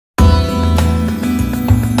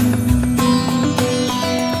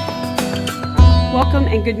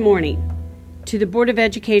and good morning to the Board of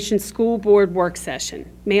Education School Board Work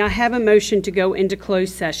Session. May I have a motion to go into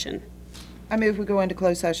closed session? I move we go into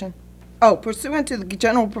closed session. Oh, pursuant to the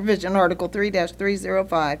general provision, Article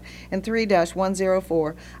 3-305 and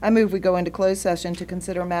 3-104, I move we go into closed session to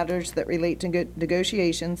consider matters that relate to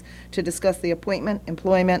negotiations, to discuss the appointment,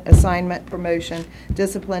 employment, assignment, promotion,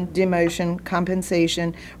 discipline, demotion,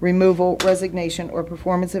 compensation, removal, resignation, or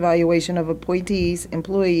performance evaluation of appointees,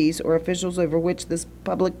 employees, or officials over which this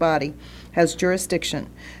public body has jurisdiction,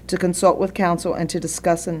 to consult with counsel, and to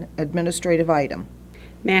discuss an administrative item.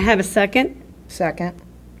 May I have a second? Second.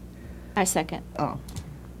 I second. Oh,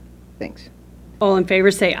 thanks. All in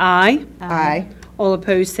favor say aye. Aye. All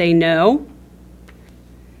opposed say no.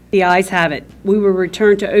 The ayes have it. We will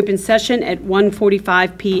return to open session at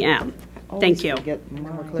 1:45 p.m. Thank you.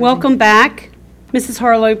 Welcome back. Mrs.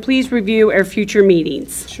 Harlow, please review our future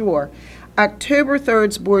meetings. Sure. October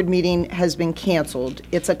 3rd's board meeting has been canceled.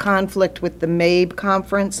 It's a conflict with the MABE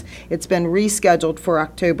conference. It's been rescheduled for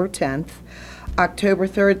October 10th. October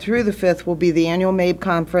 3rd through the 5th will be the annual MABE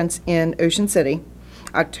conference in Ocean City.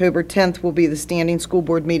 October 10th will be the standing school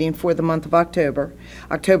board meeting for the month of October.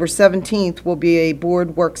 October 17th will be a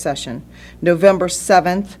board work session. November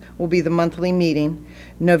 7th will be the monthly meeting.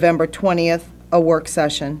 November 20th, a work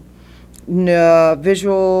session.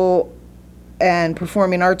 Visual and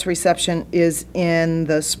performing arts reception is in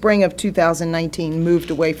the spring of 2019,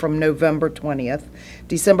 moved away from November 20th.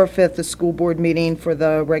 December 5th, the school board meeting for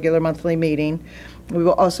the regular monthly meeting. We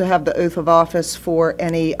will also have the oath of office for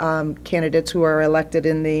any candidates who are elected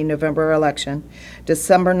in the November election.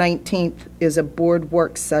 December 19th is a board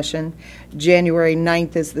work session. January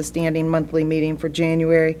 9th is the standing monthly meeting for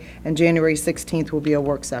January, and January 16th will be a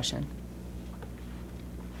work session.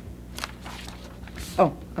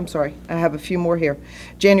 Oh, I'm sorry, I have a few more here.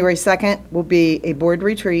 January 2nd will be a board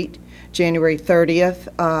retreat. January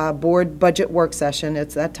 30th, board budget work session.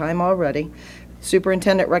 It's that time already.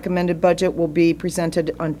 Superintendent recommended budget will be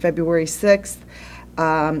presented on February 6th.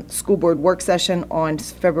 School board work session on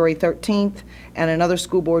February 13th, and another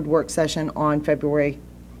school board work session on February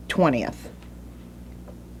 20th.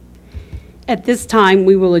 At this time,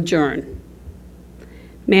 we will adjourn.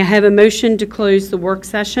 May I have a motion to close the work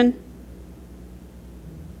session?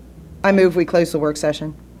 I move we close the work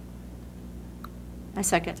session. I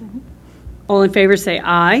second. All in favor say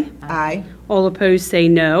aye. Aye. All opposed say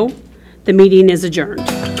no. The meeting is adjourned.